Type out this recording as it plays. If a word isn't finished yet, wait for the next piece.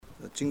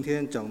今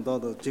天讲到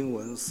的经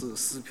文是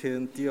诗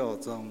篇第2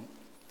章。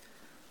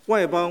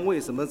外邦为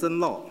什么争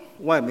闹？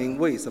外民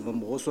为什么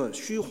谋算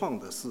虚晃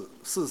的事？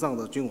世上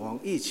的君王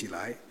一起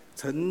来，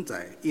臣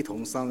宰一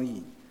同商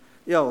议，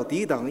要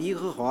抵挡耶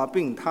和华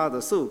并他的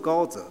受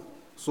膏者，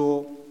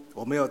说：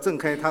我们要挣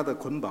开他的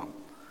捆绑，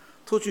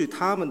脱去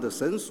他们的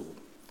绳索。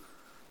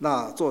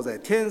那坐在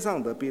天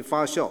上的必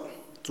发笑，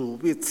主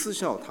必嗤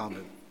笑他们。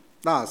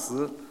那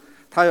时，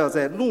他要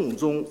在怒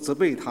中责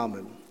备他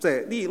们，在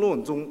利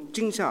论中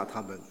惊吓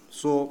他们，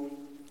说：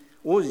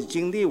我已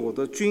经立我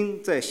的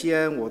君在西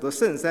安我的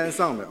圣山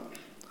上了。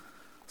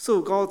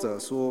受膏者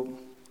说：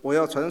我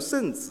要传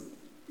圣旨。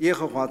耶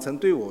和华曾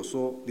对我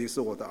说：你是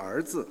我的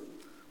儿子，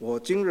我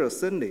今日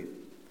生你。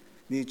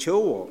你求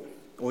我，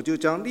我就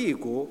将列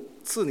国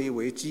赐你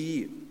为基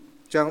业，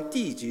将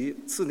地级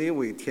赐你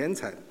为田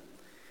产。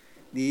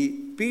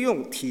你必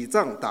用铁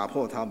杖打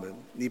破他们，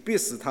你必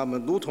使他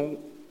们如同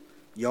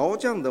窑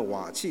匠的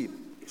瓦器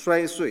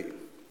摔碎。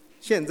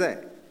现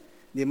在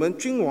你们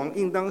君王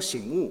应当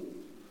醒悟，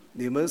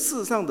你们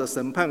世上的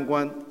审判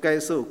官该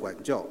受管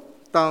教，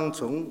当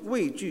存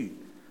畏惧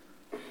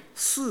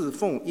侍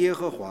奉耶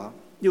和华，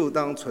又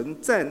当存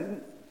战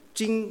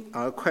惊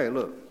而快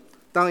乐，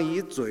当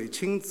以嘴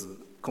亲子，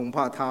恐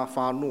怕他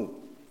发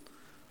怒，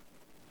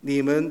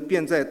你们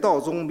便在道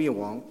中灭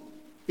亡，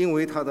因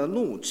为他的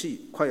怒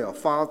气快要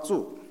发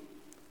作。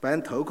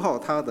凡投靠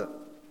他的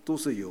都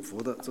是有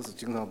福的。这是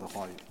经上的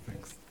话语。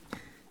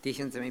弟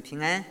兄姊妹平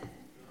安。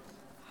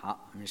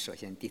好，我们首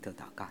先低头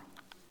祷告。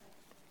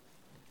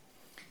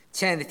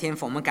亲爱的天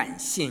父，我们感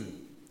谢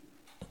你，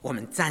我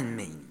们赞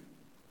美你。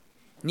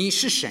你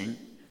是神，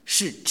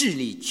是治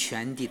理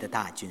全地的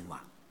大君王。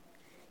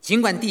尽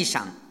管地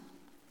上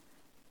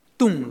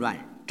动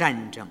乱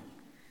战争，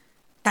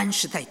但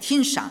是在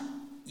天上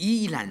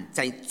依然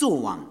在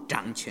作王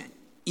掌权，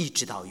一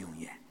直到永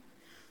远。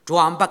主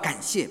啊，我们把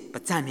感谢把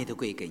赞美都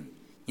归给你，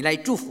你来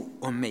祝福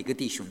我们每个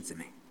弟兄姊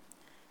妹。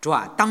主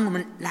啊，当我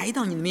们来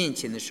到你的面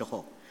前的时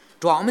候，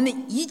主啊，我们的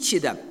一切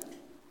的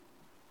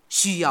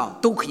需要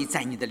都可以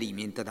在你的里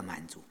面得到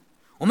满足，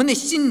我们的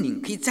心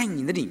灵可以在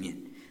你的里面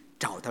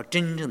找到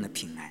真正的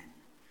平安。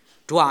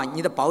主啊，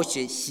你的宝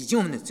血洗净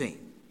我们的罪，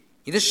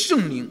你的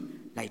圣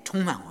灵来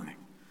充满我们，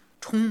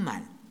充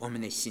满我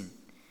们的心，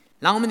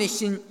让我们的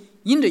心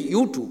因着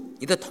有主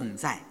你的同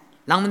在，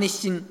让我们的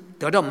心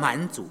得到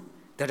满足，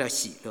得到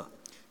喜乐。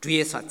主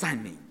耶稣，赞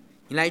美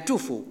你来祝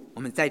福我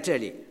们在这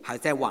里还有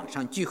在网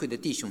上聚会的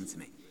弟兄姊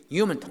妹，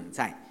与我们同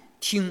在，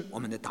听我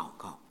们的祷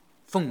告，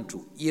奉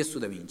主耶稣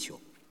的名求，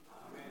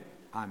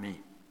阿们。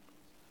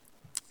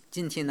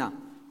今天呢，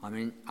我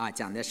们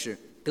讲的是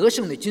得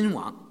胜的君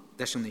王，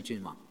得胜的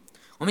君王。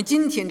我们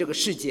今天这个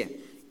世界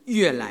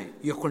越来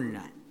越混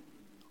乱，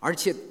而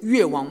且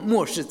越往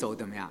末世走，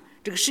怎么样？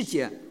这个世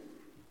界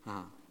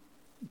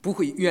不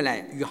会越来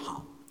越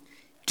好。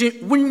这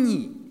瘟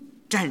疫、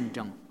战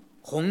争、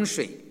洪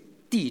水、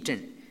地震，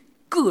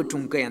各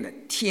种各样的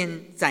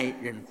天灾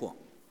人祸。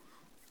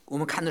我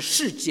们看到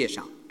世界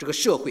上这个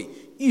社会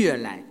越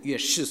来越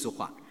世俗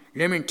化，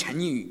人们沉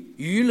溺于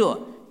娱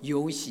乐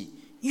游戏，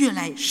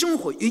生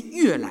活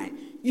越来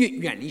越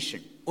远离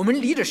神，我们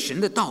离着神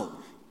的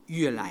道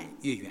越来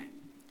越远。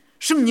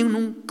圣经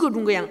中各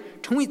种各样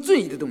成为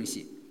罪的东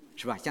西，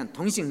是吧？像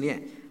同性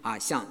恋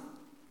像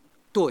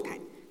堕胎，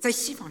在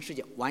西方世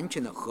界完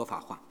全的合法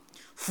化，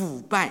腐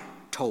败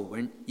丑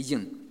闻已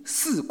经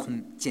司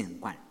空见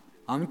惯。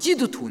我们基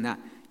督徒呢，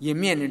也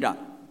面临着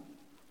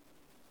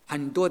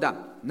很多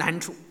的难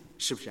处，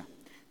是不是？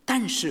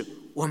但是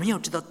我们要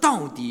知道，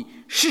到底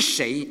是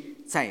谁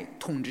在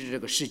统治这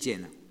个世界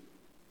呢？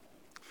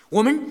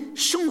我们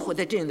生活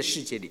在这样的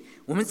世界里，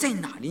我们在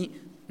哪里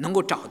能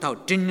够找到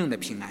真正的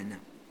平安呢？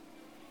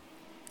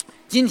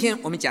今天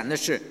我们讲的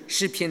是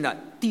诗篇的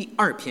第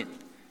2篇。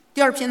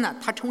第2篇呢，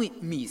它称为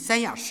弥赛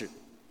亚诗，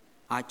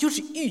就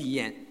是预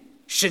言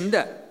神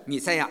的弥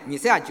赛亚。弥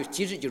赛亚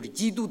其实就是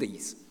基督的意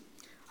思，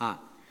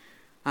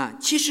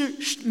其实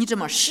你知道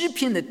吗？诗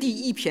篇的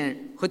第1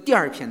篇和第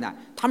2篇呢，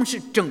他们是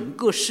整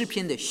个诗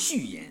篇的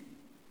序言，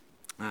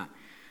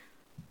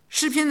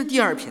诗篇的第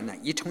2篇呢，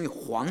也称为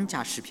皇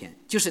家诗篇，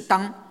就是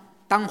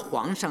当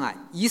皇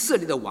上以色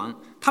列的王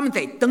他们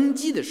在登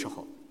基的时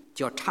候，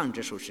就要唱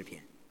这首诗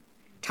篇，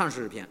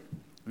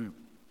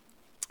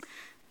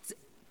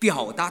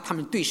表达他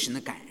们对神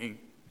的感恩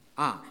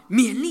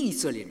勉励以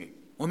色列人。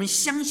我们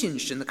相信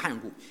神的看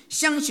顾，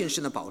相信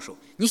神的保守，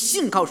你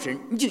信靠神，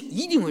你就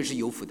一定会是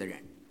有福的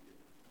人。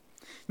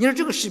你说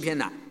这个诗篇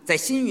呢，在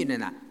新约里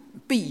呢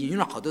被引用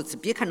了好多次。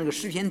别看这个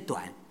诗篇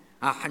短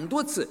很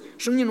多次，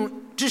圣经中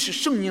只是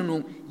圣经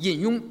中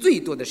引用最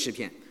多的诗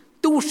篇，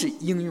都是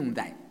应用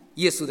在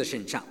耶稣的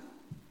身上。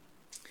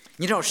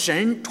你知道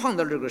神创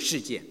造这个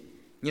世界，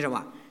你知道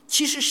吧？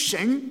其实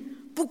神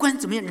不管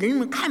怎么样，人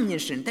们看不见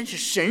神，但是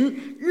神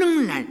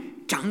仍然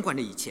掌管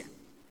着一切。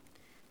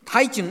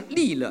他已经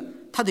立了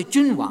他的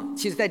君王，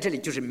其实在这里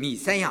就是弥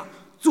赛亚，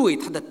作为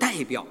他的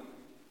代表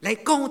来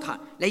膏他，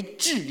来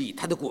治理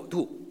他的国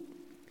度。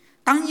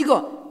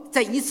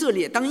在以色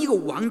列当一个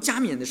王加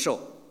冕的时候，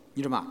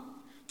你知道吗？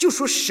就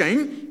说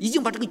神已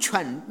经把这个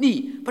权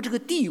力、把这个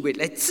地位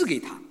来赐给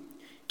他，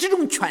这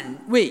种权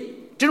位、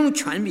这种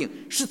权柄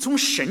是从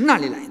神那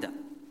里来的，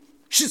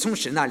是从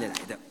神那里来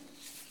的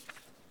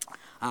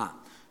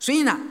啊。所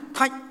以呢，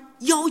他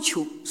要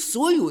求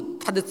所有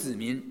他的子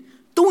民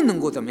都能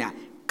够怎么样，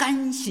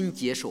甘心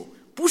接受，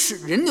不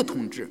是人的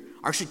统治，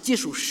而是接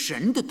受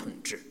神的统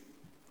治，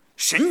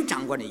神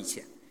掌管了一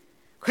切。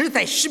可是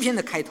在诗篇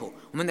的开头，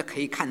我们可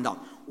以看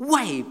到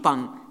外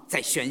邦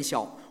在喧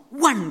嚣，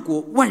万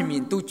国万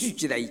民都聚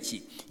集在一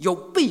起，要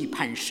背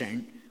叛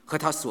神和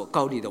他所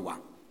高立的王。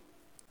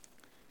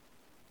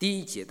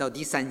第1节到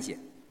第3节，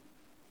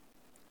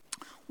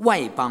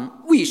外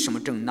邦为什么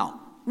争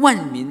闹？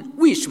万民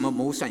为什么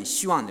谋算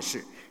虚妄的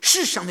事？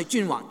世上的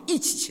君王一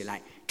起起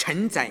来，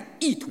臣宰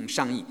一同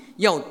商议，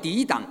要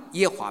抵挡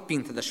耶和华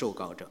并他的受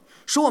膏者，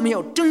说我们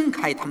要挣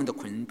开他们的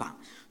捆绑，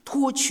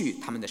脱去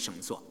他们的绳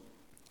索。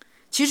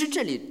其实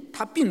这里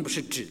它并不是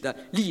指的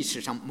历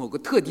史上某个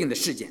特定的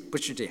事件，不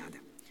是这样的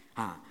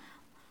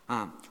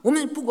我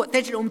们不过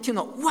在这里我们听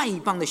到外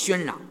邦的喧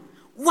嚷，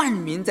万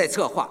民在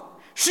策划，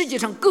世界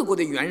上各国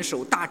的元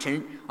首大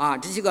臣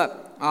这些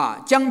个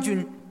将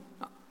军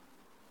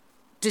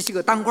这些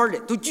个当官的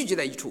都聚集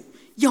在一处，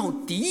要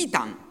抵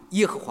挡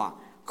耶和华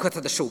和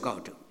他的受膏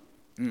者。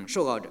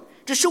受膏者，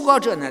这受膏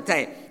者呢，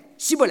在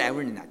希伯来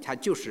文里呢，它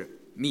就是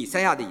弥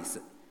赛亚的意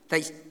思，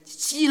在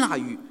希腊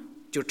语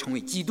就成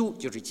为基督，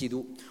就是基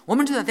督。我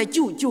们知道在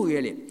旧约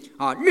里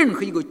任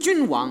何一个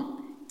君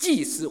王、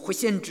祭司或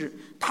先知，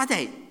他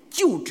在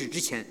就职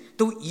之前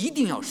都一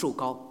定要受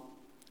膏，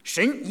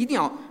神一定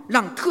要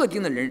让特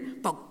定的人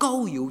把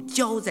膏油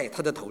浇在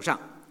他的头上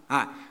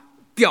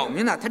表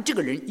明了他这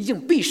个人已经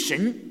被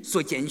神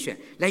所拣选，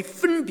来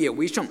分别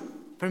为圣，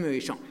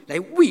来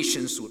为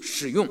神所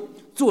使用，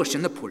做神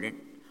的仆人，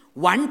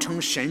完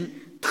成神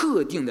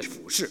特定的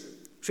服事。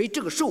所以这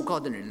个受膏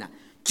的人呢，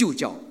就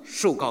叫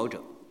受膏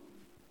者。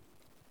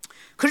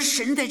可是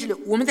神在这里，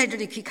我们在这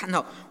里可以看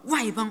到，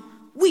外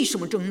邦为什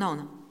么争闹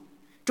呢？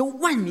这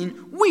万民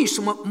为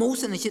什么谋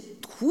算那些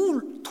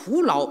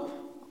徒劳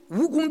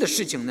无功的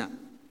事情呢？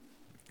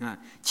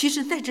其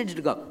实在这里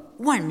这个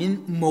万民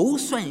谋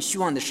算虚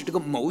妄的事，这个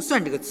谋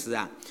算这个词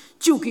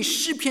就给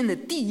诗篇的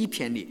第1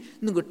篇里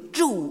那个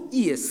昼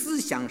夜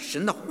思想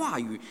神的话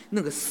语，那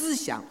个思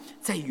想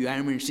在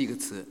原文是一个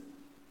词，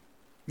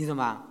你懂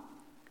吧？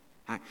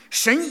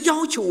神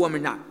要求我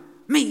们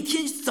每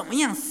天怎么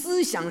样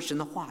思想神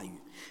的话语，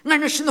按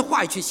照神的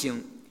话语去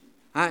行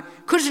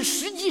可是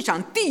实际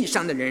上地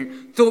上的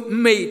人都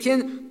每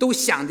天都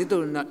想的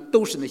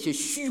都是那些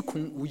虚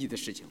空无益的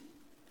事情。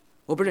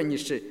我不知道你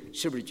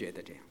是不是觉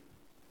得这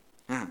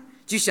样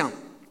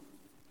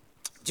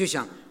就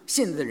像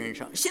现在的人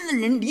说，现在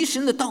人离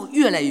神的道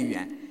越来越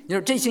远。你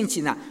说这星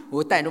期呢，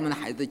我带着我们的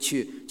孩子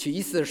去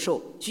一次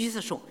寿，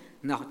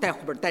那后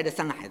边带着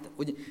3个孩子，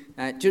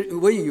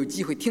我也有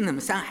机会听他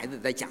们3个孩子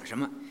在讲什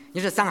么。你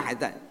说3个孩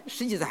子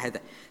10几岁孩子，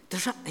他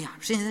说哎呀，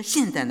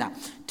现在呢，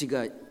这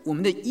个我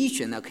们的医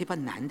学呢，可以把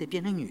男的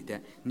变成女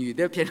的，女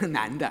的变成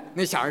男的。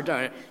那小孩这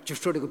儿就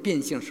说这个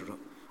变性手术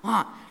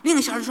另一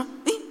个小孩说，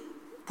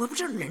我不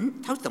知道人，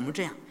他说怎么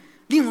这样？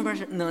另外边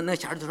是那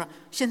小孩子说，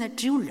现在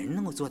只有人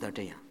能够做到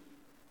这样，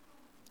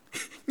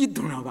你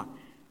懂了吧？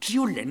只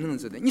有人能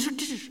做到。你说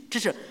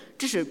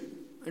这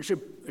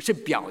是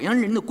表扬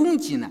人的功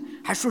绩呢，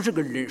还说这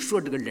个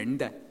人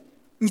的，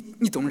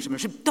你懂了什么？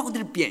是到底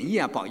是贬义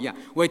褒义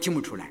我也听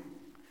不出来。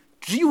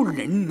只有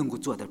人能够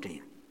做到这样，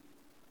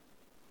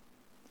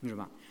你知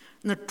道吧？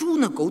那猪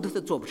呢狗都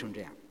做不成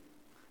这样，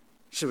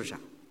是不是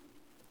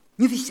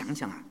你得想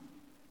想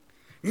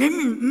人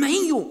们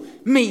没有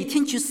每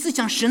天去思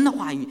想神的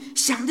话语，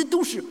想的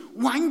都是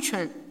完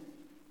全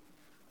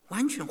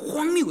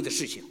荒谬的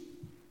事情。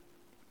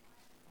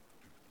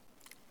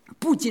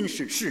不仅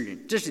是世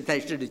人，这是在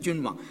世的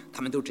君王，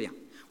他们都这样。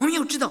我们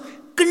要知道，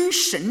跟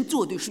神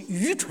作对是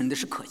愚蠢的，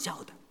是可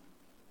笑的。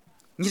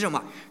你知道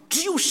吗？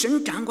只有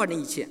神掌管着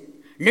一切，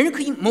人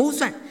可以谋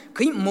算，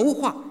可以谋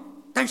划，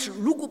但是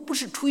如果不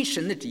是出于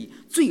神的旨意，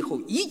最后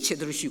一切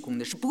都是虚空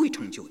的，是不会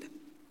成就的。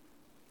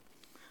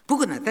不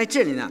过呢，在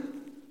这里呢，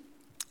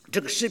这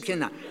个诗篇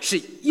呢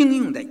是应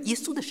用在耶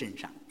稣的身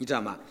上，你知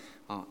道吗？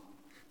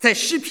在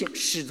诗篇《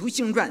使徒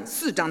行传》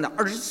4章的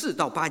24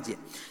到8节，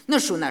那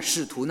时候呢，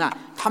使徒呢，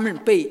他们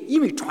因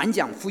为传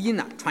讲福音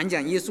传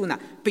讲耶稣呢，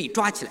被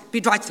抓起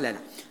来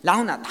了。然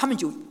后呢，他们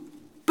就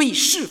被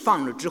释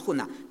放了之后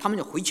呢，他们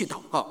就回去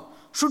祷告，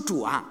说：“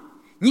主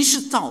你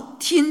是造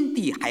天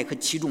地海和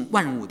其中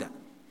万物的，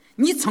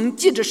你曾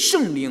借着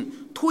圣灵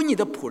托你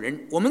的仆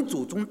人我们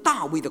祖宗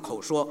大卫的口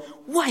说，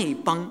外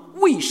邦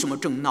为什么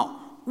争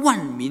闹？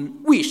万民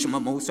为什么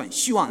谋算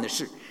虚妄的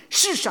事？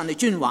世上的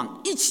君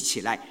王一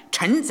起来，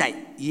臣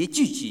宰也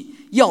聚集，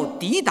要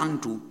抵挡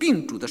主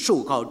并主的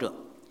受膏者。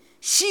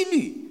希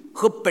律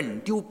和本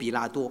丢比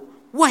拉多，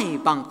外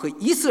邦和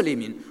以色列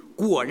民，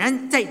果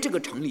然在这个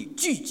城里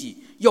聚集，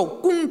要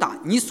攻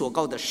打你所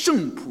膏的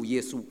圣仆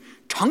耶稣，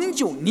成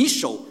就你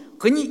手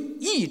和你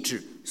意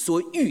志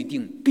所预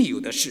定必有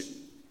的事。”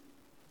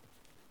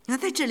你看，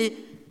在这里，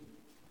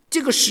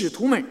这个使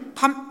徒们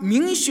他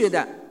明确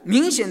的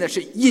明显的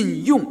是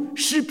引用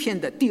诗篇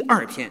的第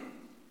2篇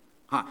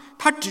啊，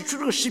他指出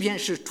这个诗篇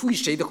是出于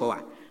谁的口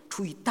啊？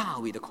出于大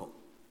卫的口。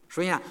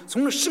所以啊，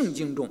从圣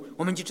经中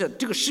我们就知道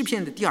这个诗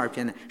篇的第2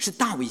篇呢是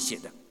大卫写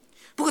的。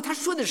不过他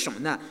说的是什么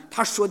呢？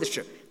他说的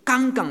是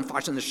刚刚发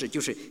生的事，就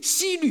是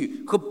希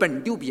律和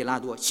本丢比拉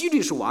多，希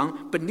律是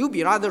王，本丢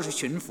比拉多是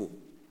巡抚，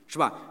是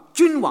吧？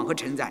君王和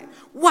臣宰，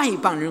外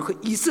邦人和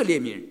以色列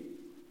民，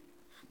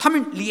他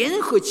们联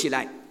合起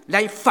来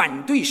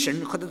反对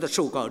神和他的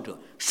受膏者。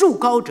受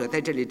膏者在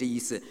这里的意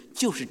思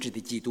就是指的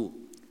基督，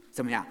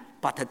怎么样？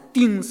把他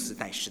钉死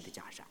在十字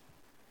架上。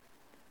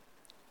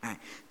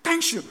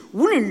但是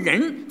无论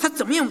人他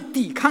怎么样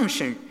抵抗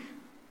神，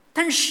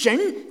但是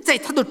神在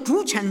他的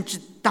主权之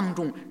当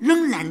中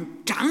仍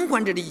然掌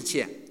管着这一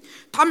切，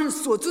他们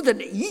所做的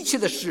一切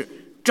的事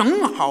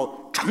正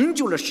好成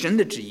就了神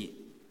的旨意。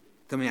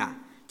怎么样？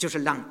就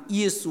是让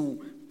耶稣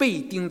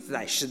被钉子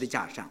在十字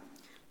架上，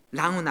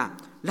然后呢，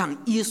让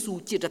耶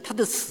稣借着他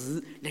的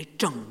死来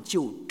拯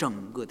救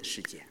整个的世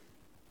界。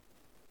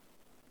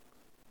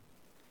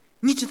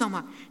你知道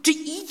吗？这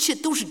一切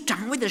都是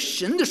掌握在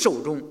神的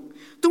手中，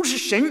都是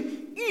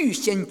神预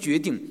先决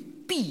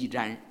定必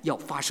然要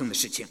发生的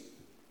事情。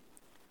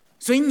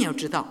所以你要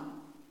知道，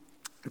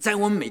在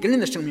我们每个人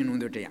的生命中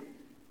都这样，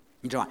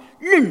你知道吧？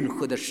任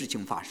何的事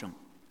情发生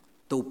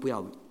都不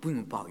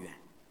用抱怨。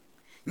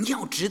你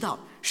要知道，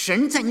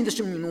神在你的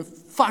生命中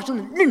发生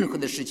的任何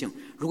的事情，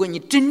如果你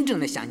真正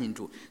的相信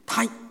主，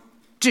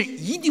这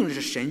一定是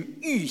神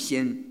预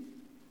先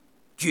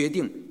决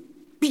定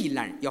必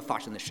然要发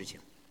生的事情，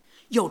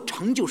要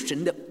成就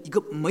神的一个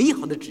美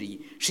好的旨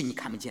意，是你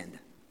看不见的。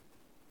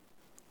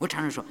我常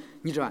常说，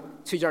你知道吧，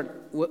崔娟，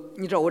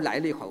你知道我来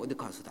了以后，我得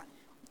告诉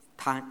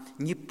他，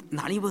你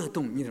哪里不要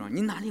动，你知道吗？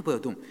你哪里不要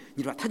动，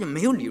你知道，他就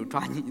没有理由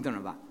抓你，你知道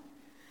吧？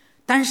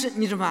但是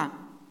你知道吗？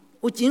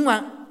我尽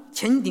管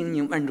千叮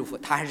咛万嘱咐，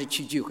他还是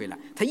去聚会了。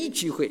他一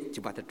聚会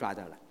就把他抓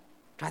到了。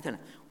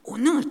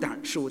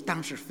我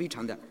当时非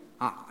常的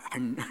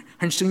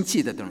很生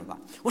气的，懂了吧？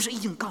我说已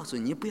经告诉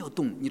你不要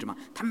动，你知道吗？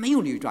他没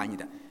有理由抓你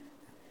的。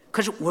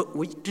可是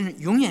我真是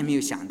永远没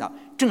有想到，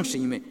正是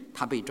因为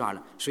他被抓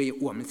了，所以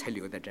我们才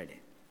留在这里，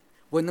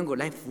我能够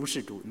来服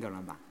侍主，你知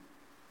道吗？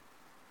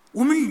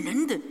我们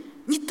人的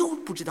你都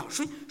不知道，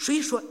所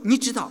以说你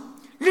知道，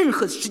任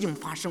何事情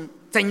发生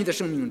在你的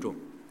生命中，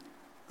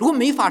如果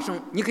没发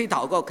生，你可以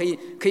祷告，可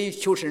以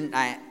求神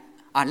来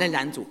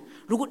拦阻。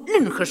如果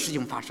任何事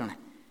情发生了，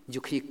你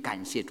就可以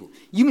感谢主，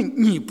因为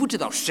你不知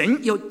道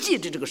神要借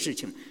着这个事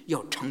情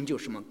要成就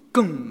什么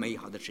更美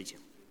好的事情。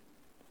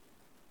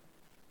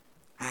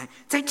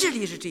在这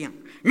里是这样，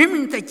人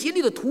们在竭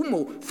力的图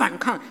谋反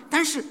抗，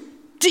但是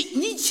这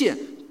一切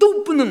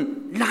都不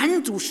能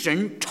拦阻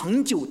神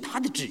成就他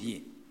的旨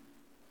意，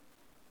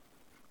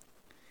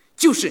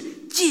就是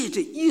借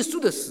着耶稣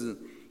的死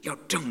要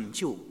拯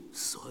救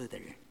所有的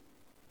人。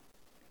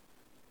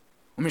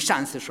我们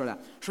上一次说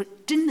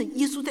真的，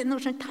耶稣在那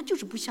上他就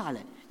是不下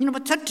来，你知道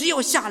吗？他只要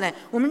下来，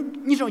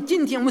你知道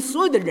今天我们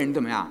所有的人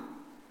怎么样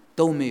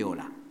都没有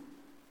了。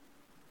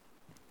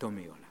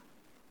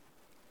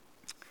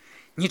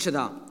你知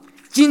道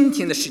今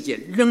天的世界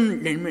人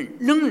们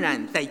仍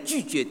然在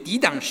拒绝抵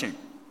挡神，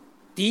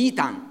抵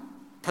挡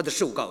他的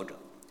受膏者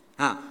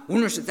无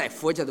论是在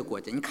佛教的国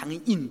家，你看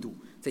看印度，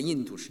在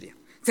印度是这样，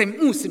在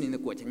穆斯林的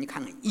国家，你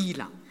看看伊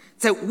朗，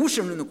在无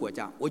神论的国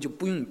家我就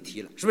不用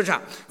提了，是不是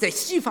在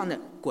西方的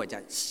国家，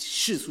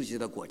世俗级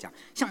的国家，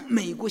像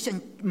美国像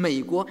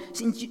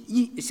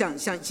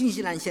新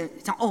西兰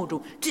像澳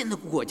洲这样的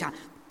国家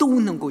都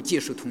能够接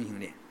受同性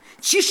恋，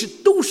其实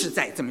都是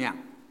在怎么样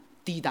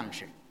抵挡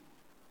神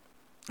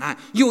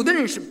有的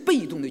人是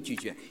被动的拒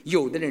绝，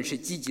有的人是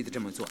积极的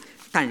这么做，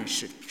但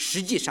是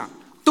实际上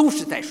都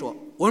是在说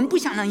我们不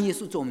想让耶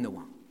稣做我们的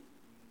王。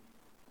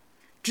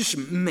这是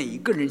每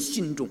个人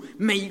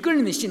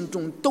的心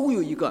中都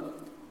有一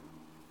个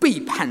背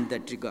叛的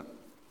这个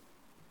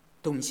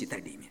东西在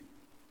里面。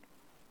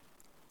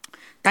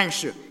但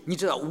是你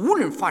知道，无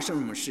论发生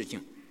什么事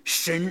情，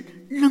神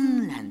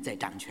仍然在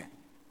掌权。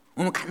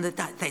我们看到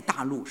在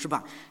大陆是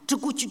吧，这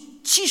过去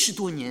70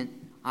多年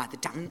的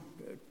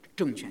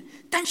政权，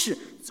但是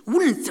无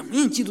论怎么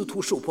样，基督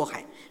徒受迫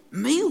害，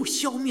没有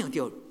消灭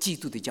掉基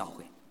督的教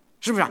会，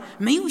是不是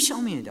没有消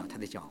灭掉他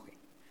的教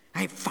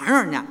会，反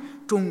而呢，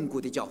中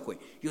国的教会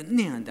有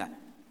那样的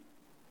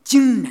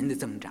惊人的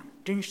增长，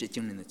真是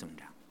惊人的增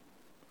长。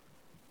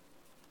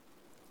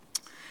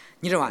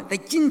你知道吧？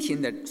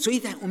所以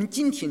在我们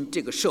今天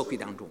这个社会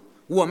当中，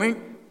我们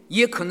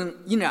也可能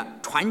因着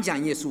传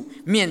讲耶稣，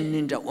面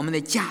临着我们的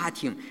家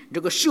庭、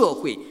这个社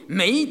会、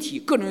媒体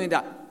各种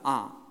的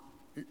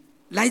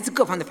来自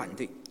各方的反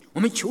对。我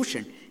们求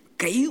神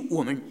给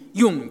我们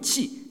勇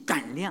气、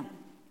胆量，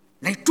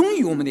来忠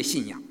于我们的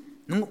信仰，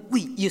能够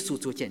为耶稣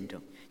做见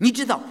证。你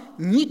知道，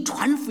你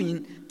传福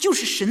音就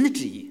是神的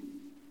旨意，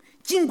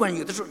尽管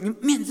有的时候你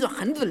面对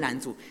很多的拦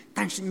阻，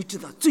但是你知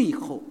道，最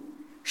后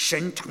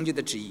神成就的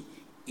旨意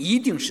一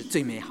定是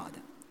最美好的，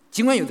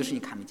尽管有的时候你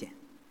看不见。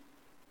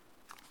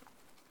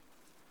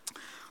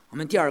我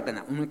们第二个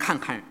呢，我们看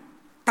看，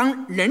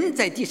当人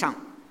在地上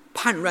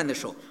叛乱的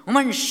时候，我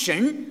们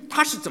神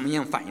他是怎么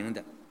样反应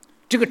的？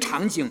这个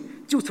场景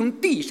就从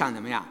地上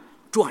怎么样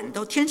转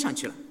到天上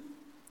去了，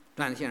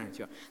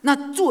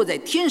那坐在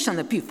天上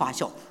的必发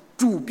笑，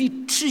主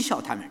必嗤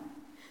笑他们。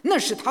那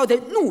时他在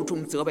怒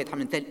中责备他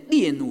们，在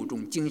烈怒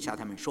中惊吓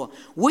他们，说：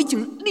我已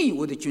经立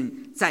我的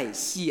军在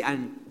西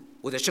安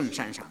我的圣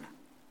山上了。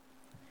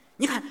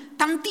你看，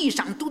当地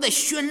上都在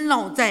喧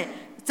闹，在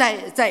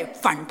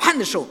反叛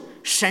的时候，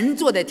神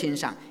坐在天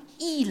上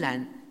依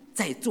然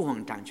在作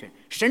王掌权。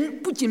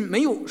神不仅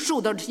没有受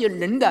到这些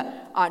人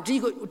的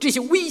这些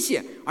威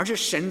胁，而是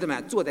神怎么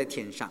样坐在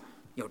天上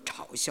要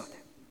嘲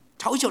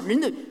笑人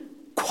的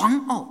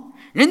狂傲，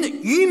人的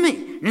愚昧，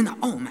人的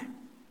傲慢。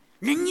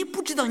人，你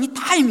不知道你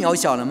太渺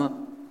小了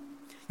吗？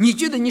你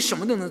觉得你什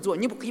么都能做，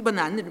你不可以把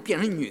男的变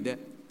成女的，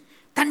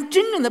但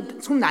真正的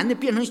从男的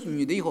变成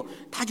女的以后，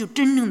他就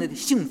真正的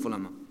幸福了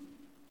吗？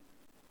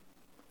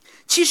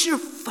其实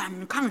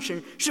反抗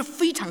神是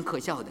非常可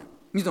笑的，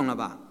你懂了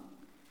吧？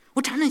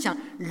我常常想，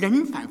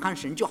人反抗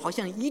神就好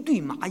像一堆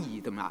蚂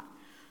蚁，怎么样，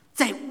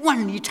在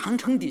万里长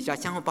城底下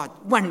想要把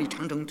万里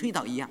长城推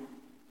倒一样，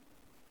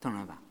懂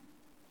了吧？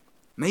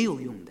没有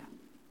用的，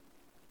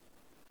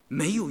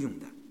没有用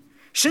的。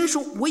神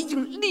说：我已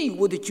经立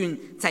我的军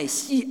在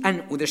西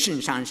安我的圣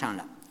山上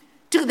了。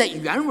这个在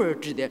原文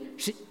指的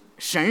是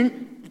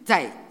神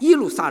在耶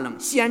路撒冷，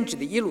西安指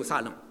的耶路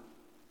撒冷，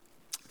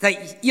在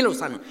耶路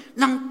撒冷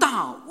让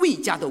大卫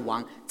家的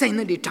王在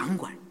那里掌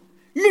管。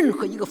任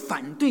何一个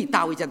反对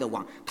大卫家的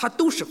王，他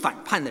都是反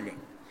叛的人。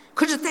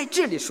可是在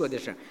这里说的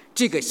是，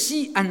这个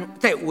西安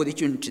在我的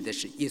军指的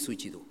是耶稣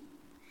基督，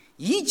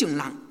已经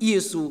让耶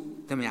稣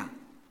怎么样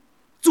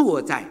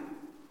坐在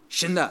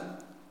神的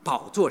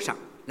宝座上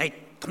来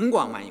统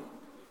管万有，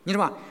你知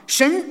道吧？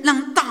神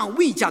让大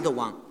卫家的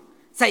王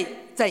在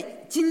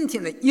今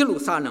天的耶路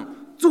撒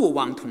冷做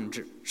王统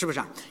治，是不是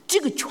啊？这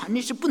个权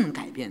利是不能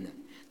改变的，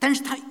但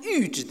是他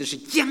预指的是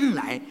将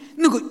来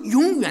那个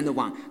永远的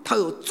王，他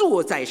要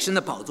坐在神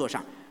的宝座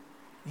上，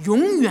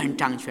永远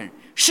掌权，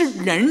是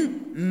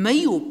人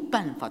没有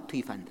办法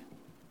推翻的。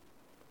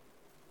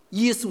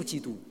耶稣基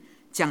督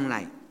将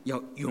来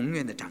要永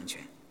远的掌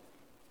权。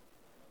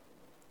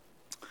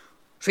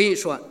所以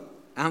说，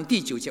然后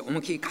第9节我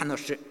们可以看到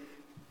是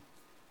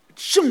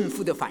圣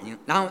父的反应，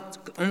然后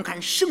我们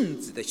看圣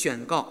子的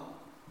宣告。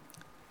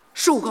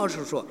受告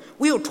是说：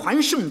我要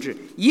传圣旨，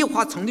耶和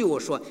华曾对我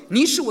说：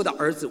你是我的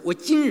儿子，我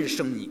今日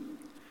生你。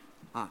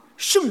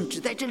圣旨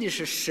在这里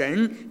是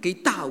神给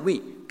大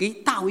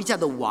卫家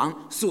的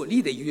王所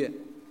立的约，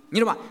你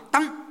知道吧？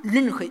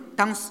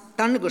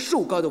当那个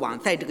受告的王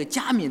在这个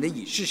加冕的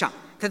仪式上，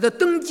在他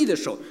登基的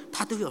时候，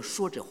他都要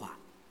说这话。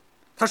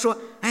他说：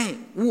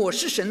我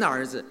是神的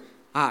儿子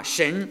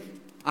神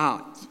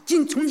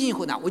从今以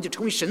后呢，我就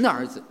成为神的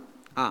儿子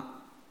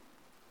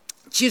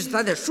其实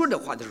他在说这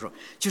话的时候，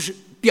就是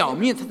表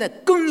明他在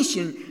更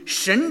新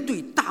神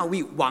对大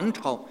卫王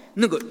朝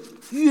那个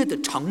约的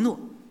承诺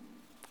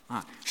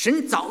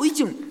神早已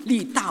经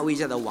立大卫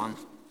家的王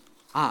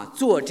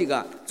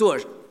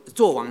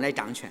做王来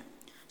掌权。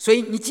所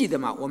以你记得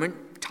吗？我们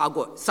查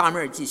过撒母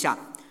耳记下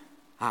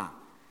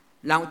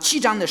然后7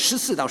章的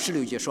14到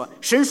16节说，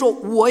神说：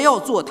我要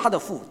做他的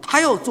父，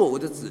他要做我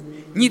的子，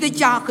你的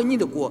家和你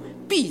的国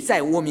必在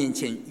我面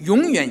前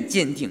永远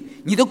坚定，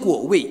你的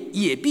国位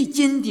也必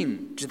坚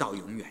定直到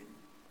永远。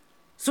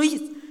所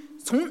以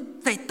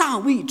在大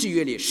卫之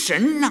约里，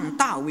神让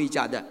大卫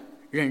家的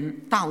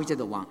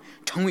王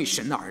成为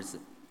神的儿子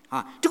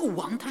这个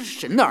王他是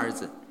神的儿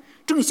子，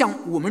正像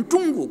我们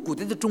古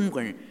代的中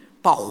国人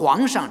把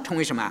皇上称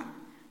为什么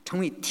成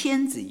为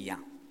天子一样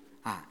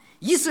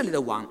以色列的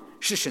王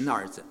是神的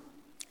儿子。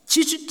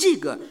其实这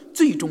个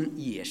最终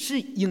也是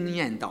应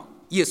验到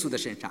耶稣的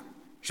身上，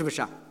是不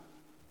是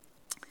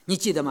你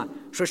记得吗？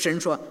说神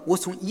说：我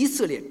从以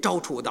色列招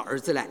出我的儿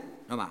子来，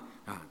知道吧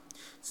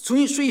所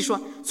以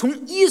说从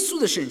耶稣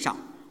的身上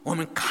我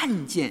们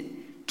看见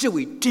这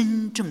位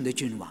真正的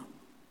君王，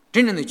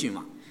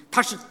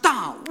他是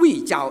大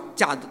卫家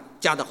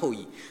的后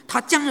裔，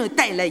他将要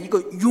带来一个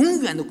永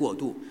远的国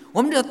度。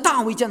我们知道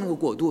大卫家那个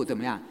国度怎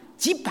么样？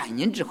几百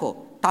年之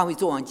后，大卫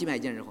做王几百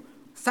年之后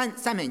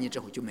，300年之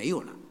后就没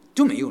有了。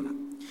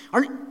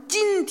而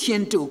今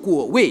天这个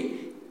国位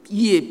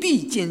也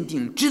必坚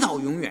定直到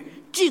永远，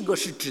这个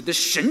是指的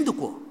神的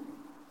国，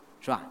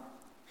是吧？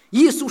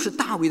耶稣是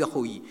大卫的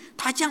后裔，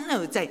他将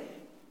要在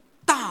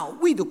大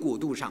卫的国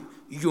度上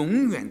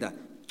永远的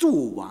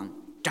做王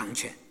掌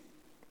权。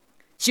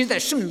其实在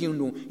圣经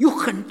中有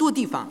很多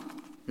地方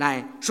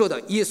来说到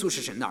耶稣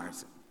是神的儿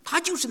子，他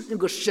就是那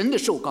个神的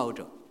受膏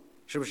者，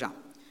是不是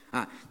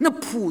那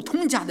普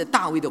通家的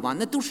大卫的王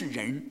那都是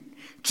人，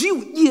只有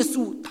耶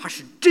稣他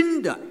是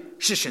真的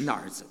是神的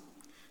儿子。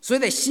所以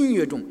在新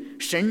约中，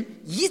神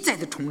一再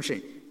的重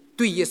申，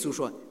对耶稣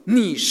说：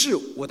你是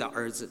我的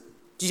儿子。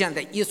就像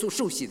在耶稣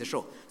受洗的时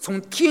候，从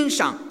天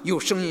上有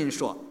声音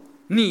说：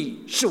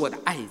你是我的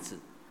爱子，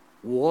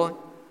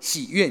我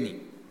喜悦你。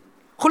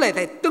后来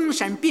在登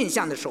山变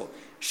相的时候，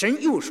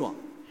神又说：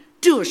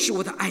这是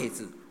我的爱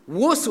子，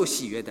我所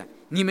喜悦的，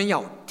你们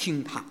要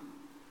听他。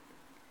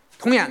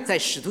同样在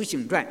使徒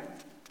行传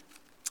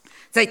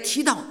在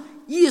提到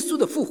耶稣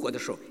的复活的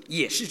时候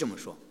也是这么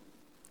说。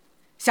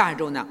下一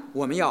周呢，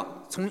我们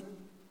要从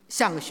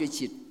下个学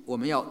期我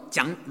们要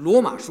讲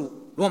罗马书。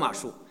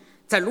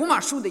在罗马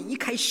书的一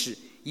开始，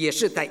也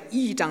是在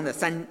1章的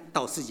3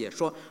到4节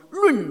说，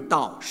论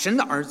到神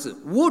的儿子，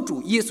我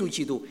主耶稣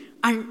基督，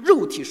按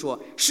肉体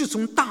说是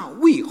从大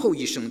卫后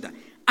裔生的，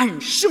按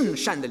圣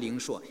善的灵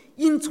说，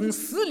因从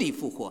死里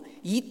复活，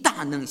以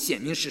大能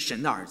显明是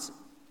神的儿子。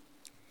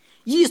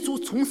耶稣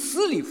从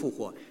死里复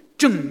活，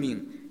证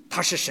明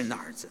他是神的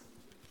儿子。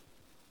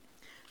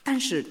但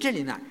是这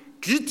里呢，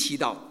只提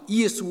到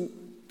耶稣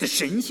的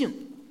神性。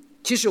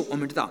其实我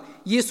们知道，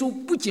耶稣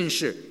不仅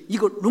是一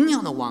个荣耀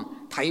的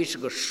王，他也是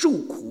个受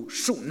苦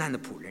受难的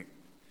仆人。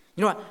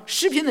你说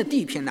诗篇的第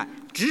一篇呢，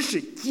只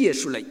是介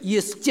绍了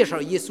耶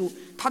稣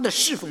他的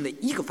侍奉的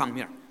一个方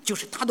面，就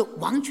是他的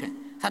王权，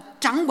他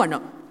掌管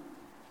着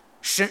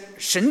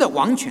神的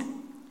王权。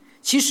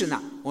其实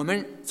呢，我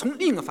们从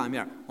另一个方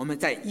面，我们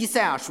在以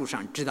赛亚书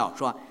上知道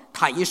说，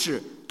他也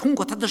是通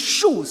过他的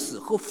受死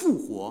和复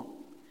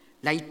活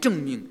来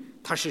证明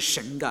他是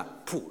神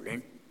的仆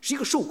人，是一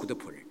个受苦的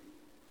仆人。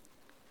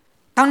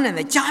当然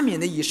在加冕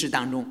的仪式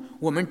当中，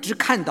我们只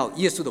看到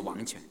耶稣的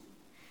王权，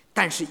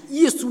但是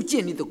耶稣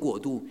建立的国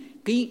度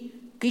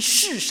跟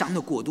世上的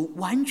国度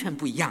完全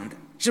不一样的，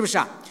是不是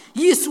啊？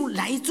耶稣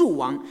来做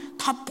王，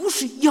他不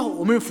是要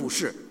我们服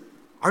侍，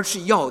而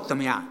是要怎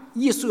么样？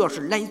耶稣要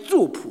是来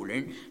做仆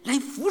人，来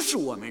服侍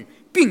我们，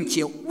并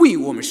且为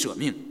我们舍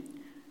命。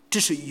这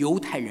是犹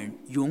太人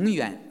永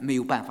远没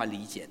有办法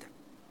理解的，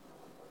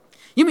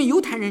因为犹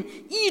太人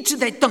一直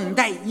在等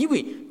待一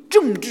位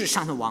政治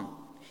上的王，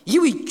一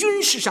位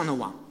军事上的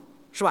王，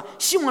是吧？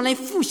希望来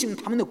复兴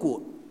他们的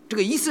这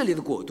个以色列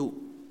的国度。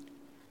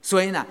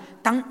所以呢，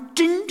当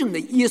真正的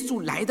耶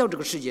稣来到这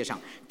个世界上，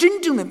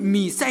真正的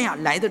弥赛亚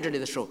来到这里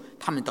的时候，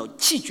他们都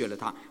弃绝了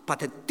他，把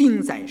他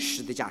钉在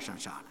十字架上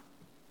杀了。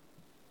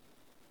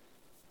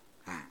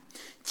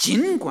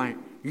尽管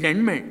人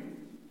们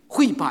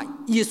会把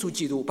耶稣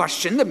基督，把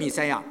神的弥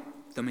赛亚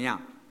怎么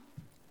样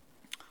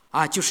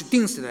就是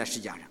钉死在十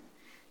字架上，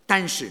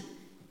但是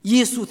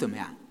耶稣怎么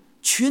样，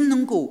却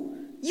能够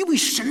因为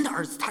神的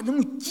儿子，他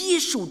能够接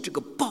受这个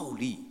暴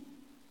力。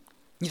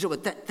你知道吧，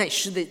在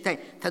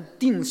他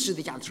钉十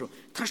字架的时候，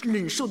他是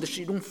忍受的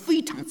是一种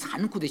非常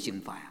残酷的刑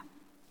罚呀，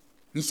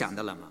你想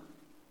到了吗？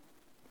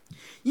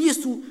耶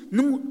稣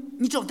能够，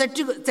你知道，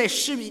在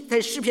诗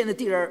篇的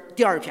第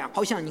二篇，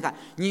好像你看，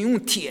你用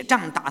铁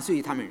杖打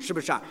碎他们，是不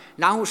是啊？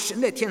然后神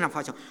在天上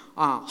发笑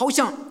好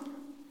像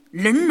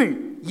人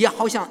们也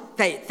好像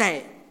在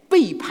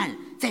背叛，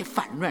在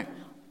反乱，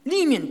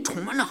里面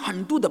充满了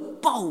很多的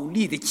暴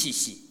力的气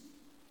息。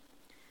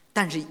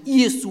但是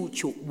耶稣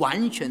却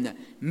完全的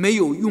没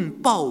有用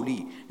暴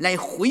力来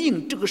回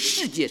应这个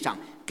世界上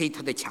给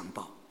他的强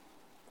暴。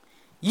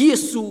耶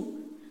稣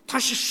他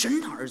是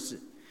神的儿子，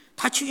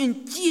他却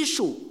愿接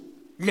受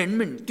人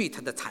们对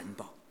他的残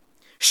暴，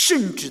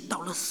甚至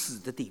到了死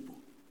的地步。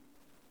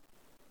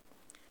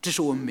这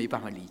是我们没办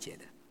法理解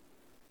的，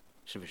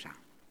是不是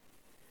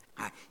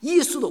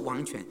耶稣的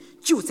王权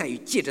就在于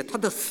借着他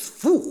的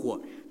复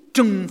活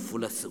征服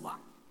了死亡。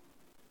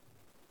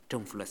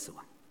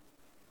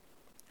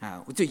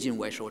我最近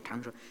我也说，我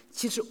常说，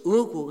其实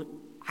俄国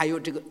还有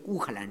这个乌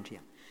克兰这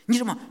样，你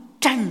知道吗？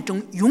战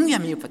争永远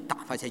没有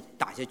打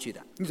下去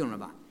的，你懂了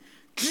吧？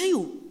只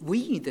有唯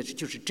一的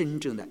就是真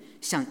正的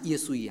像耶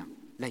稣一样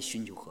来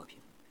寻求和平。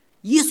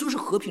耶稣是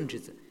和平之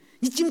子，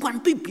你尽管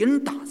被别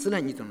人打死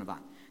了，你懂了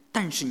吧？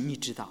但是你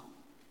知道，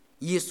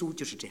耶稣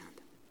就是这样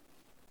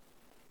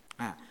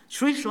的。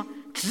所以说，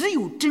只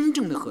有真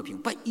正的和平，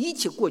把一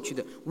切过去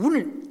的，无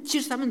论其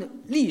实咱们的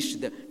历史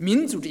的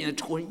民族之间的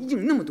仇恨已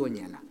经那么多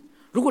年了。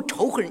如果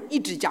仇恨一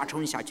直加仇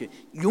恨下去，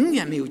永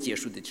远没有结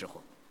束的时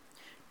候，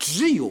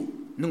只有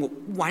能够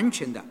完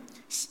全的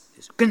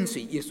跟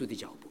随耶稣的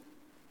脚步。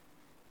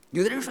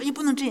有的人说也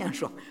不能这样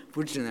说，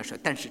不是这样说，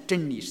但是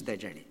真理是在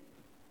这里。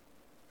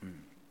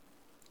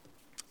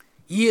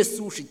耶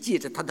稣是借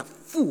着他的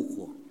复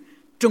活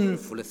征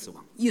服了死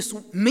亡。耶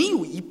稣没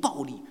有以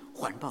暴力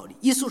还暴力，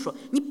耶稣说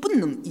你不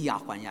能以牙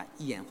还牙，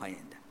以眼还眼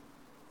的。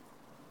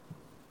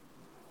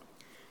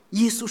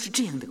耶稣是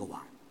这样的个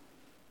王。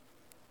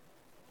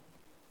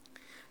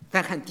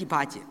再看第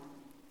8节，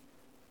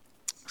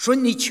说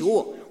你求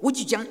我，我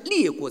就将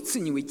列国赐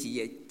你为基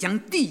业，将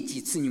地级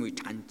赐你为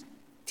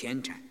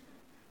田产。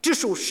这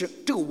时候是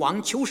这个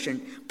王求神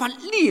把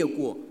列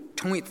国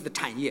成为他的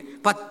产业，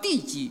把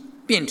地级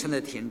变成了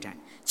田产。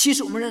其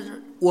实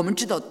我们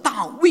知道，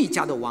大卫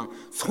家的王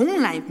从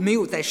来没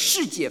有在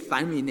世界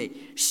范围内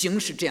行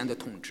使这样的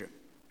统治，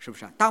是不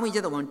是？大卫家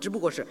的王只不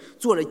过是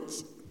做了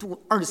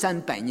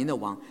200-300年的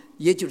王，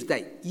也就是在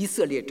以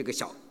色列这个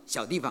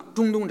小地方，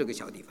中东这个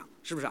小地方，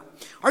是不是？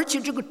而且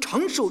这个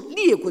承受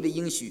列国的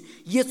应许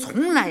也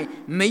从来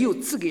没有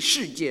赐给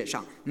世界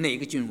上哪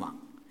个君王。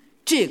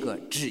这个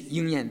只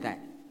应验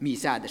在弥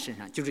赛亚的身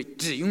上，就是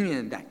只应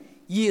验在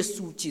耶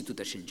稣基督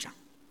的身上。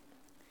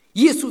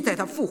耶稣在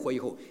他复活以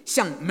后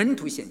向门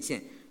徒显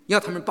现，要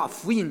他们把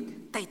福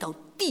音带到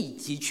地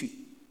极去，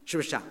是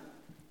不是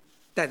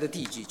带到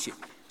地极去。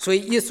所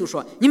以耶稣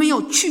说，你们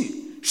要去，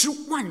使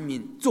万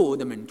民做我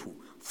的门徒，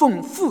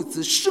奉父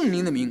子圣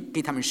灵的名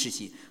给他们施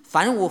洗，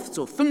凡我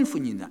所吩咐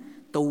你的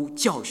都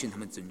教训他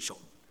们遵守。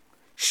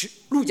是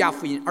路加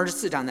福音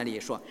24章那里也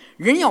说，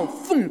人要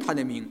奉他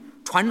的名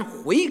传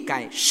悔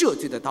改赦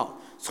罪的道，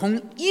从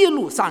耶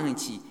路撒冷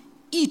起，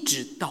一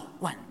直到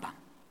万邦。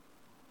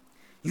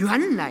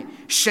原来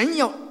神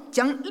要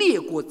将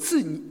列国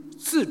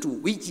赐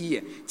主为基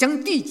业，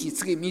将地级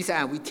赐给弥赛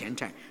亚为田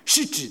产，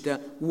是指的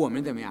我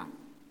们怎么样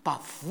把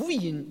福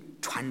音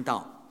传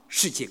到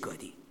世界各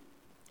地。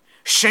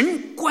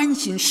神关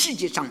心世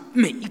界上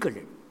每一个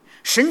人，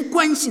神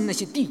关心那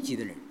些地级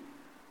的人，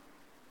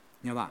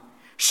明白吧？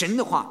神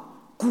的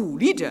话鼓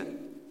励着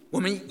我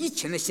们以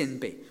前的先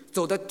辈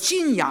走到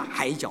天涯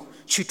海角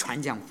去传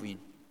讲福音，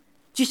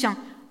就像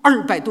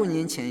200多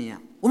年前一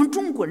样。我们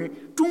中国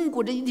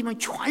这些地方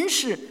全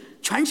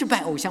是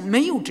拜偶像，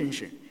没有真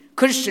神。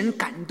可是神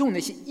感动那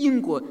些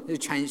英国的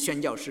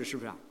宣教士，是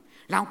不是？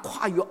然后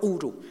跨越欧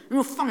洲，然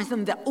后放下他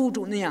们在欧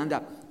洲那样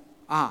的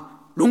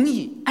容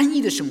易安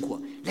逸的生活，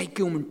来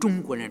给我们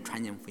中国人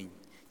传讲福音。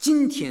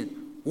今天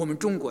我们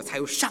中国才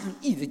有上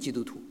亿的基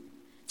督徒。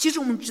其实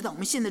我们知道，我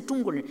们现在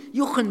中国人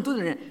有很多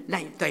的人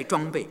来带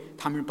装备，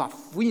他们把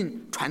福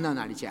音传到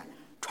哪里去？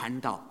传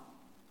到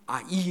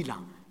伊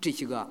朗这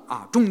些个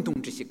中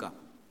东这些个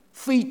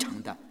非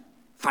常的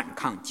反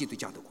抗基督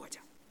教的国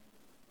家。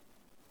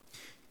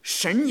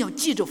神要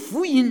借着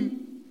福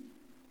音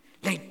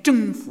来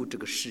征服这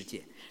个世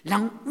界，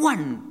让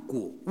万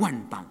国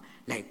万邦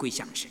来归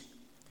向神。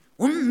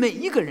我们每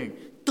一个人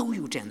都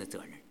有这样的责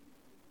任，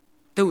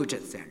都有这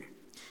样的责任。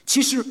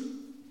其实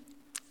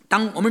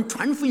当我们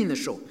传福音的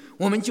时候，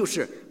我们就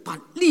是把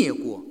列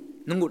国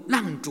能够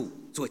让主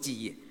做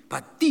基业，把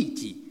地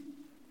级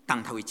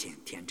当它为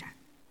田产。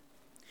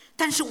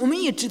但是我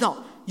们也知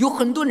道有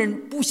很多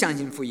人不相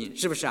信福音，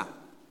是不是啊？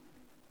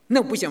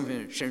那不相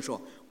信神说，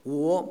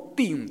我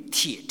必用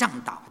铁杖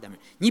打发他们，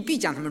你必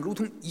将他们如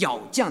同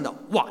窑匠的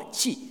瓦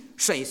器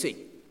摔碎。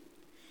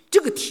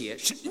这个铁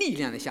是力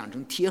量的象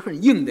征，铁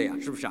很硬的呀，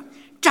是不是啊？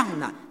杖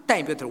呢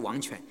代表的是王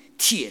权，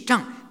铁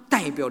杖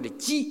代表着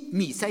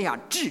弥赛亚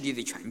治理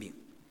的权柄。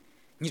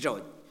你知道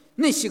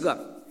那些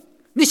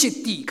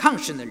抵抗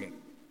神的人，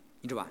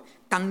你知道吧？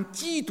当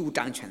基督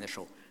掌权的时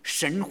候，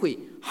神会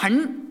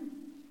很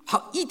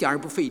好一点儿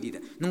不费力的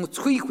能够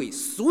摧毁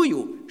所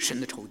有神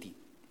的仇敌，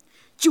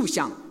就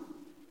像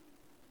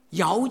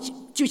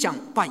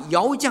把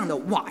窑匠的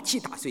瓦器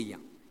打碎一样。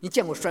你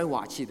见过摔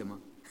瓦器的吗？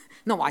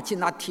那瓦器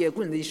拿铁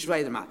棍子一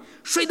摔的嘛，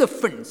摔得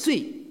粉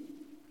碎，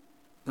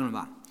懂了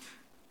吧？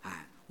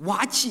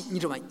瓦器你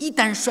知道吗？一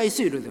旦摔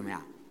碎了怎么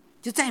样？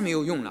就再没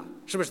有用了，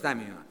是不是再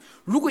没有用了？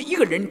如果一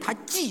个人他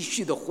继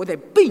续的活在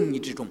悖逆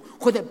之中，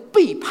活在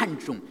背叛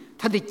之中，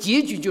他的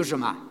结局就是什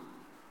么？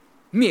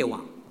灭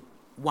亡，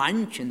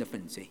完全的粉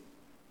碎，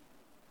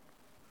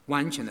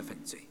完全的粉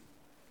碎。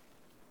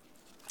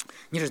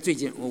你说最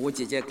近我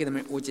姐姐给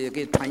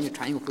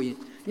传一个福音，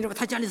你知道吧？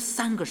她家里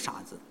3个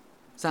傻子。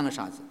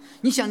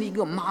你想一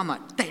个妈妈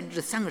带着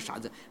这3个傻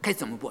子该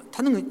怎么过？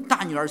她那个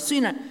大女儿虽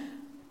然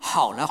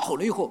好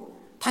了以后，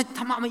她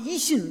妈妈一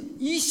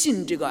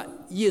信这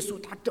个耶稣，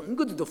她整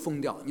个都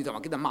疯掉，你知道吧？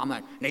跟她妈妈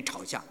来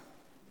吵架。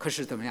可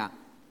是怎么样？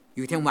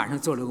有一天晚上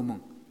做了个梦，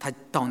她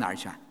到哪儿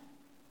去？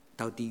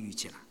到地狱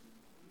去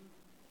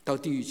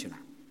了。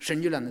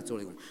神就让她做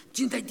了一个梦，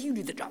进在地狱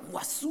里的这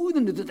哇，所有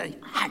的人都在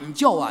喊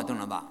叫啊，懂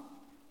了吧？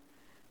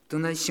等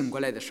她醒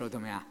过来的时候，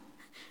怎么样？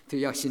就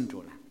要信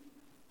主了。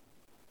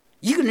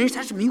一个人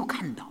他是没有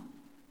看到，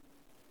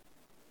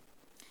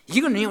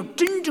一个人要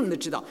真正的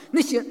知道那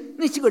些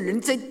个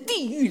人在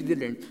地狱里的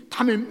人，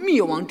他们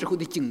灭亡之后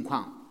的境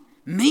况，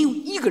没有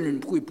一个人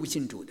不会不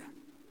信主的。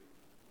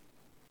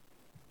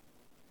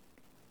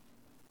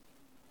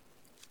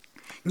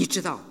你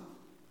知道，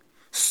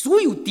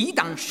所有抵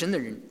挡神的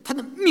人，他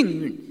的命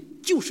运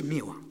就是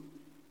灭亡。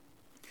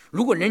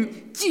如果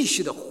人继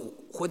续的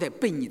活在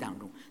悖逆当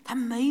中，他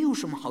没有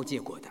什么好结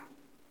果的。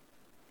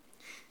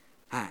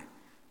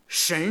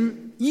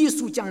神耶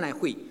稣将来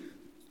会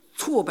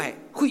挫败，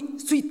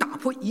所以打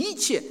破一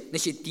切那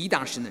些抵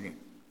挡神的人。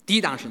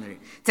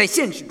在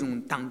现实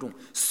当中，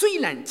虽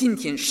然今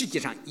天世界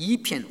上一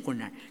片混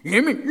乱，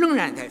人们仍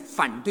然在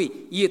反对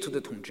耶稣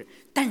的统治，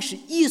但是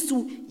耶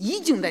稣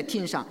已经在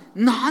天上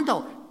拿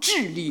到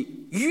治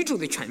理宇宙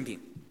的权柄。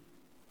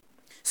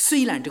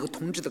虽然这个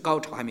统治的高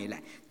潮还没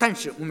来，但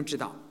是我们知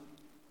道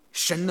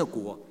神的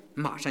国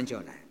马上就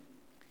要来。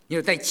因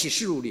为在启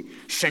示录里，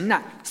神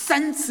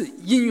3次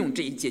引用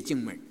这一节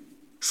经文，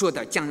说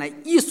到将来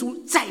耶稣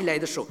再来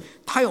的时候，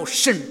他要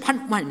审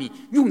判万民，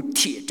用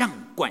铁杖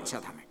管辖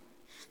他们，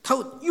他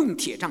要用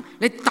铁杖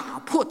来打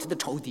破他的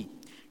仇敌，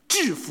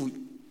制服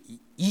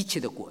一切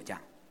的国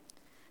家，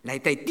来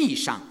在地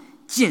上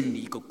建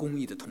立一个公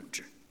义的统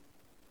治。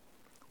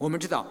我们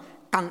知道，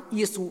当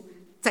耶稣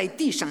在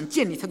地上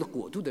建立他的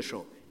国度的时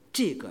候，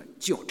这个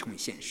就要成为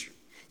现实。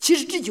其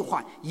实这句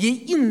话也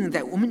应用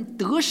在我们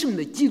得胜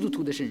的基督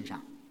徒的身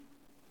上。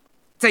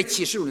在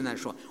启示录里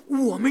说，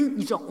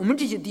你知道我们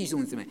这些弟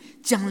兄姊妹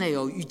将来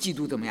要与基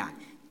督怎么样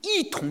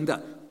一同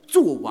的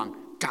作王，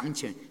掌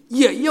权，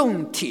也要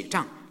用铁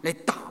杖来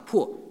打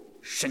破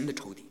神的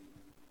仇敌。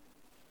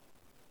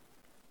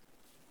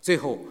最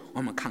后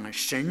我们看看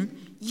神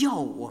要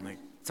我们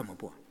怎么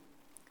做，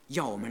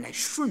要我们来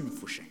顺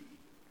服神，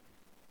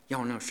要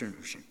我们来顺服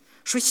神。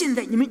说现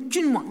在你们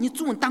君王，你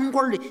做当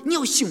官的，你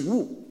要醒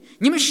悟，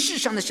你们世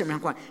上的审判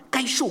官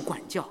该受管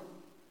教。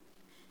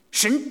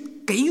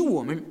神给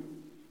我们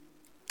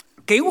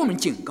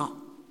警告，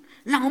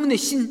让我们的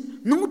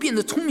心能够变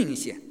得聪明一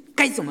些。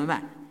该怎么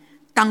办？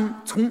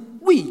当从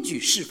畏惧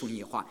侍奉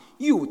耶和华，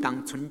又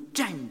当存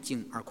战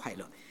兢而快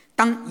乐。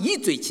当以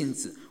嘴亲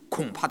子，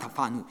恐怕他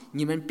发怒，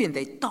你们便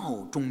在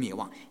道中灭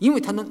亡，因为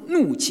他的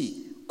怒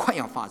气快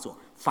要发作。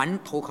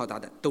凡投靠他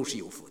的都是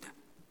有福的。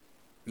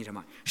你知道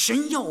吗？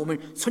神要我们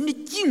存着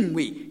敬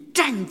畏、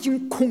战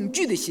惊、恐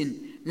惧的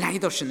心来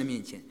到神的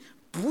面前，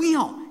不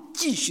要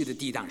继续的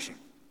抵挡神。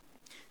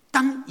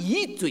当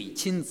以嘴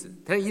亲子，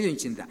他说以嘴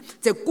亲子，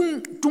在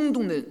中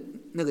东的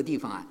那个地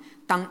方啊，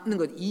当那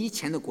个以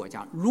前的国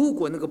家，如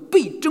果那个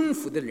被征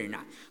服的人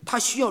啊，他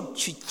需要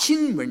去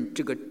亲吻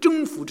这个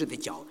征服者的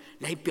脚，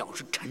来表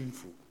示臣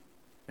服，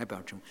来表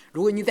示臣服。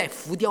如果你在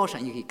浮雕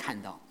上也可以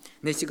看到，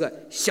那些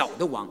个小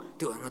的王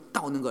都要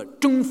到那个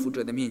征服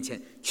者的面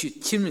前去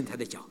亲吻他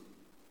的脚。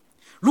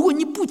如果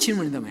你不亲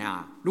吻怎么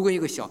样？如果一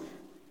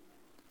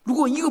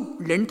个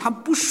人他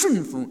不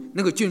顺服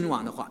那个君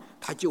王的话，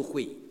他就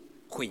会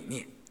毁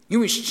灭，因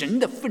为神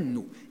的愤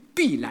怒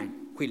必然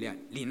会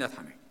临到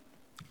他们。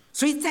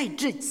所以在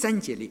这3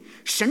节里，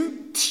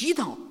神提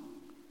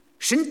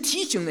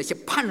醒那些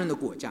叛乱的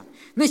国家，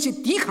那些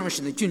抵抗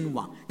神的君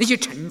王，那些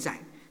臣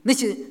宰，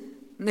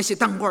那些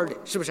当官的，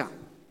是不是啊？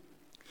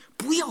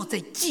不要再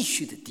继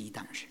续的抵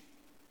挡神，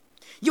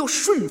要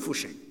顺服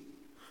神，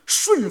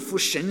顺服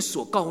神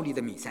所膏立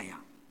的弥赛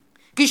亚，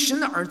给神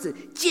的儿子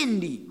建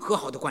立和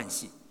好的关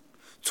系，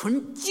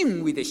存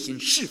敬畏的心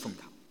侍奉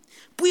他。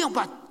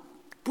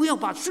不要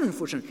把顺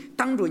服神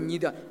当作你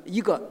的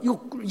一个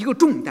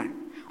重担，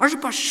而是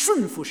把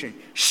顺服神、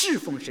侍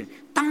奉神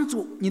当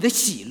作你的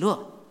喜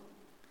乐，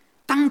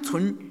当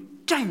存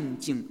战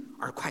兢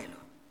而快乐。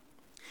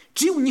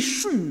只有你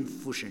顺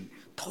服神、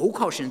投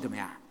靠神，怎么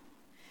样，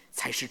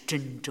才是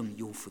真正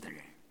有福的人。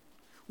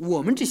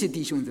我们这些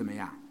弟兄怎么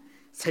样，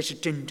才是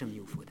真正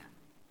有福的。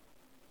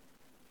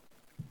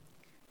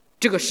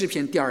这个诗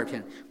篇第2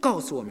篇告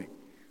诉我们，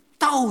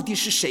到底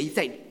是谁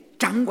在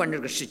掌管这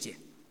个世界？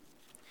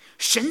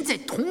神在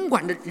统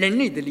管着人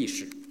类的历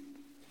史。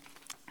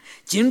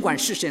尽管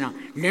世界上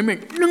人们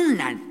仍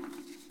然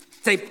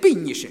在背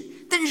逆神，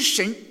但是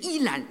神依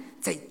然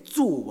在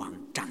作王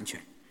掌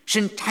权。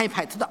神差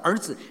派他的儿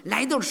子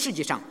来到了世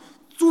界上，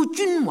做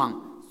君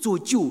王，做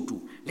救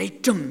主，来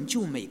拯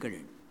救每个人。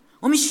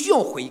我们需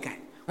要悔改，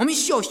我们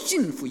需要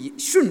顺服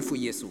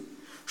耶稣，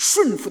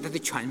顺服他的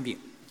权柄。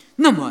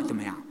那么怎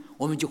么样？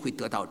我们就会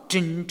得到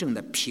真正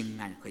的平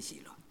安和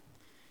喜乐。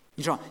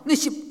你知道那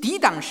些抵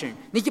挡神、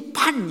那些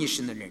叛逆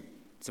神的人，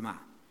怎么？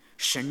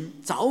神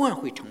早晚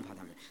会惩罚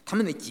他们，他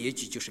们的结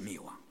局就是灭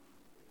亡。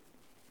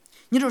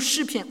你知道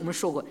诗篇，我们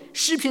说过，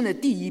诗篇的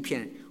第1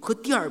篇和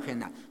第2篇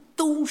呢，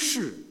都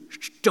是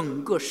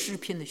整个诗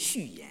篇的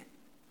序言，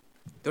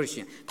都是序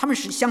言，他们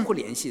是相互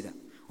联系的。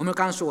我们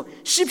刚刚说过，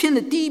诗篇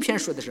的第1篇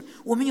说的是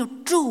我们要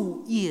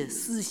昼夜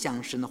思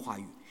想神的话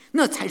语，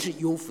那才是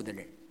有福的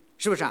人，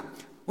是不是啊？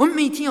我们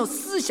每天要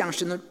思想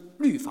神的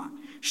律法，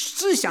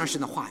思想神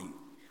的话语。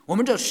我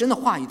们这神的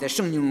话语在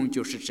圣经中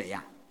就是谁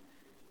呀？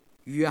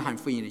约翰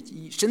福音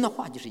的神的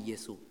话就是耶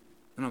稣，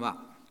知道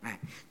吧？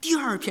第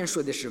2篇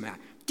说的是什么呀？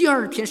第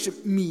2篇是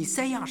弥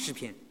赛亚诗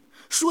篇，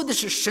说的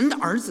是神的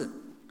儿子。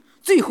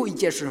最后一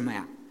节是什么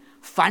呀？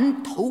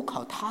凡投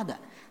靠他的，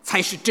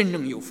才是真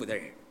正有福的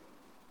人。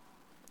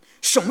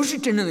什么是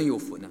真正的有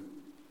福呢？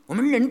我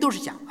们人都是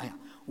想，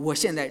我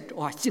现在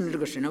信了这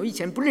个神了，我以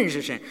前不认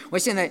识神，我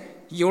现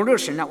在有这个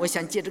神了，我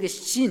想借这个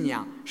信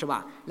仰，是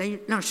吧，来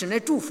让神来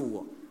祝福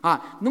我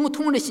能够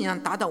通过这信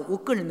仰达到我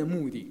个人的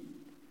目的。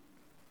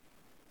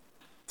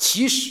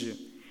其实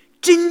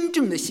真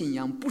正的信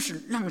仰不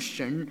是让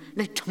神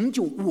来成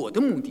就我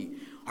的目的，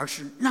而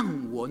是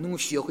让我能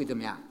学会怎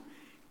么样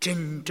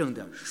真正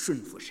的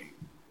顺服神。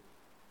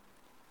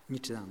你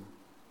知道吗？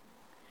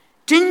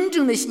真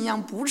正的信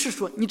仰不是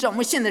说，你知道我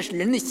们现在是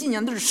人的信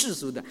仰都是世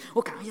俗的，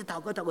我赶快去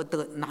祷告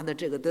得拿的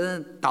这个，得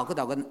祷告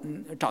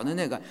找的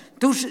那个，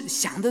都是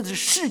想的是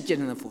世界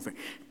上的福分。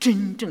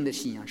真正的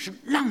信仰是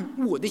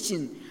让我的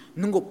心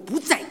能够不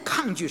再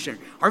抗拒神，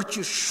而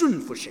去顺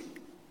服神。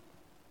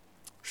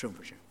顺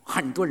服神，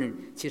很多人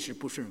其实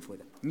不顺服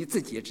的，你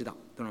自己也知道，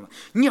懂了吗？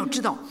你要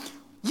知道，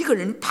一个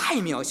人太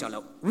渺小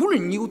了，无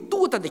论你有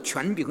多大的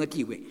权柄和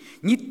地位，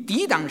你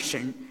抵挡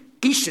神，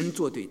给神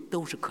作对，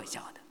都是可笑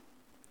的，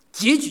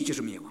结局就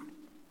是灭亡。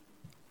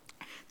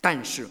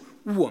但是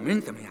我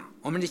们怎么样？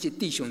我们这些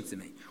弟兄姊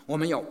妹，我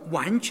们要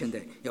完全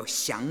的要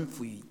降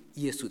服于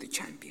耶稣的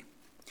权柄，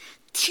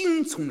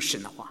听从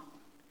神的话，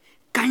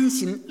甘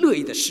心乐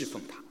意的侍奉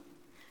他，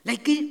来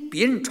给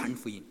别人传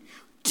福音，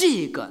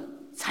这个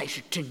才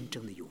是真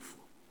正的有福，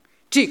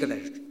这个才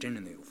是真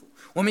正的有福。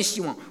我们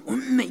希望我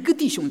们每个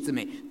弟兄姊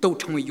妹都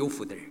成为有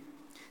福的人。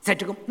在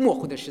这个末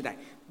后的时代，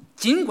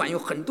尽管有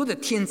很多的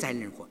天灾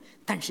人祸，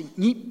但是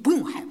你不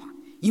用害怕，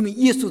因为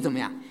耶稣怎么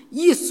样？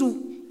耶稣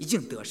已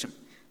经得胜，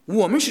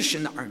我们是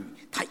神的儿女，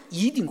他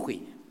一定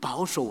会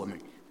保守我们，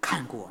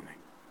看顾我们。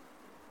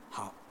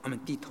好，我们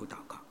低头祷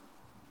告。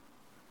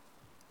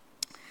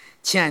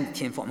亲爱的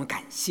天父，我们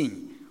感谢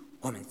你，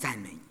我们赞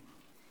美你，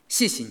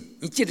谢谢你，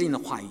你借着你的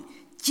话语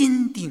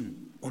坚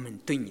定我们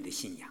对你的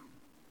信仰。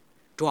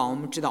主啊，我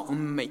们知道我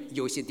们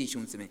有些弟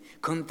兄姊妹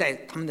可能在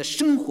他们的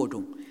生活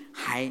中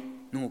还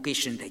能够给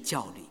神带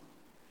教理。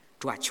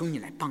主啊，求你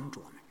来帮助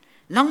我们，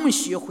让我们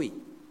学会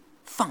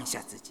放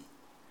下自己，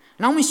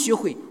让我们学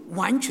会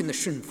完全的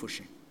顺服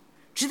神。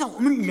知道我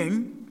们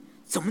人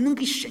怎么能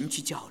给神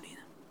去教理呢？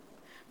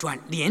主啊，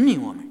怜悯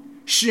我们，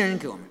施恩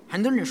给我们。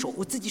很多人说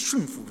我自己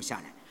顺服不下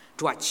来，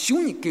主啊，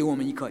求你给我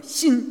们一颗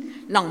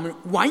心，让我们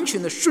完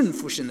全的顺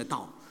服神的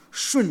道，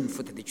顺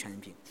服他的权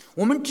柄。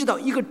我们知道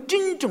一个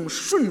真正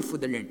顺服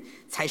的人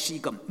才是一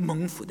个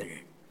蒙福的人。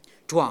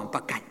主啊，把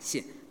感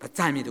谢把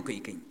赞美都归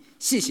给你。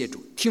谢谢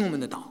主，听我们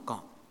的祷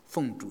告，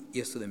奉主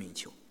耶稣的名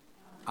求，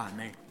阿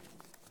们。